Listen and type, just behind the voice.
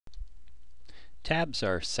Tabs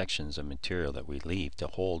are sections of material that we leave to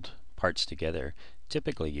hold parts together,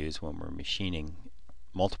 typically used when we're machining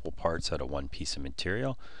multiple parts out of one piece of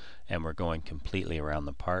material and we're going completely around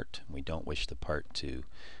the part. We don't wish the part to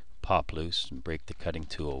pop loose and break the cutting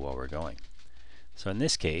tool while we're going. So in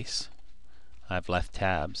this case, I've left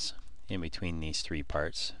tabs in between these three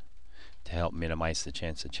parts to help minimize the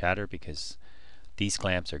chance of chatter, because these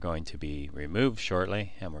clamps are going to be removed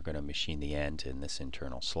shortly and we're going to machine the end in this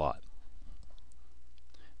internal slot.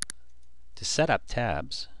 To set up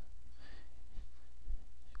tabs,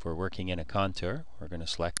 if we're working in a contour, we're going to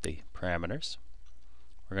select the parameters.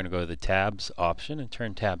 We're going to go to the tabs option and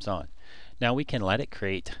turn tabs on. Now we can let it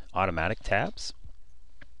create automatic tabs,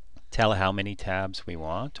 tell how many tabs we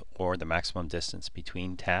want, or the maximum distance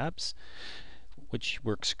between tabs, which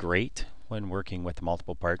works great when working with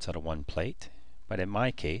multiple parts out of one plate. But in my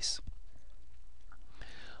case,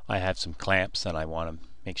 I have some clamps and I want to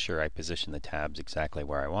make sure I position the tabs exactly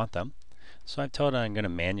where I want them. So I've told it I'm going to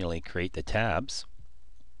manually create the tabs.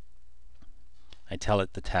 I tell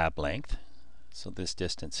it the tab length, so this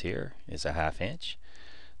distance here is a 1/2 inch.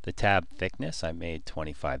 The tab thickness I made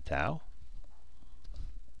 25 thou.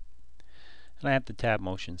 And I have the tab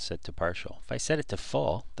motion set to partial. If I set it to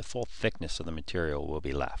full, the full thickness of the material will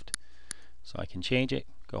be left. So I can change it,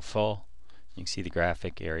 go full. You can see the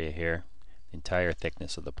graphic area here. The entire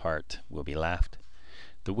thickness of the part will be left.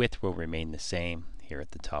 The width will remain the same here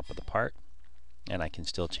at the top of the part. And I can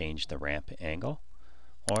still change the ramp angle,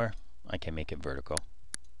 or I can make it vertical.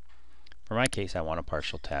 For my case, I want a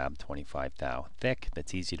partial tab 25 thou thick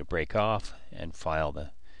that's easy to break off and file the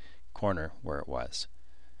corner where it was.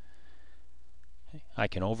 I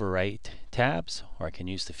can overwrite tabs, or I can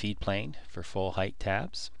use the feed plane for full height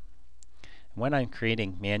tabs. When I'm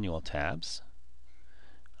creating manual tabs,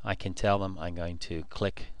 I can tell them I'm going to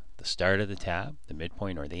click the start of the tab, the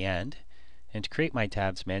midpoint, or the end. And to create my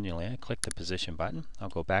tabs manually, I click the position button. I'll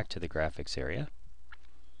go back to the graphics area.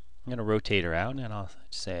 I'm going to rotate around and I'll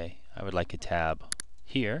say I would like a tab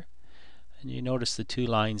here. And you notice the two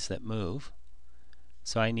lines that move.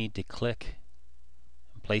 So I need to click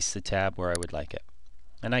and place the tab where I would like it.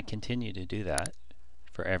 And I continue to do that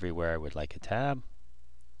for everywhere I would like a tab,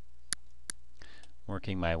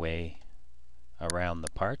 working my way around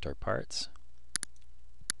the part or parts.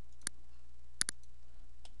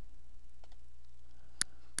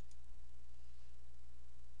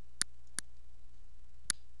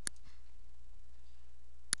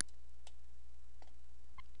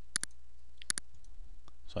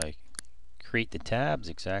 So I create the tabs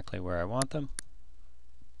exactly where I want them.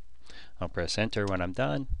 I'll press enter when I'm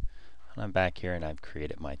done, and I'm back here and I've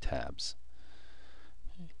created my tabs.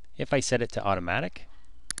 If I set it to automatic,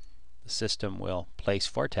 the system will place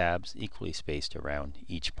 4 tabs equally spaced around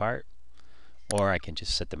each part, or I can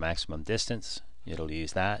just set the maximum distance. It'll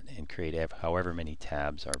use that and create however many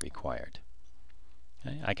tabs are required.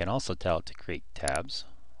 Okay. I can also tell it to create tabs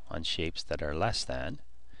on shapes that are less than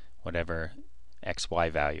whatever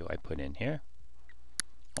XY value I put in here,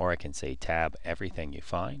 or I can say tab everything you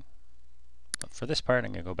find. But for this part,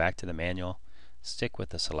 I'm going to go back to the manual, stick with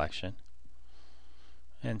the selection,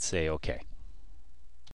 and say OK.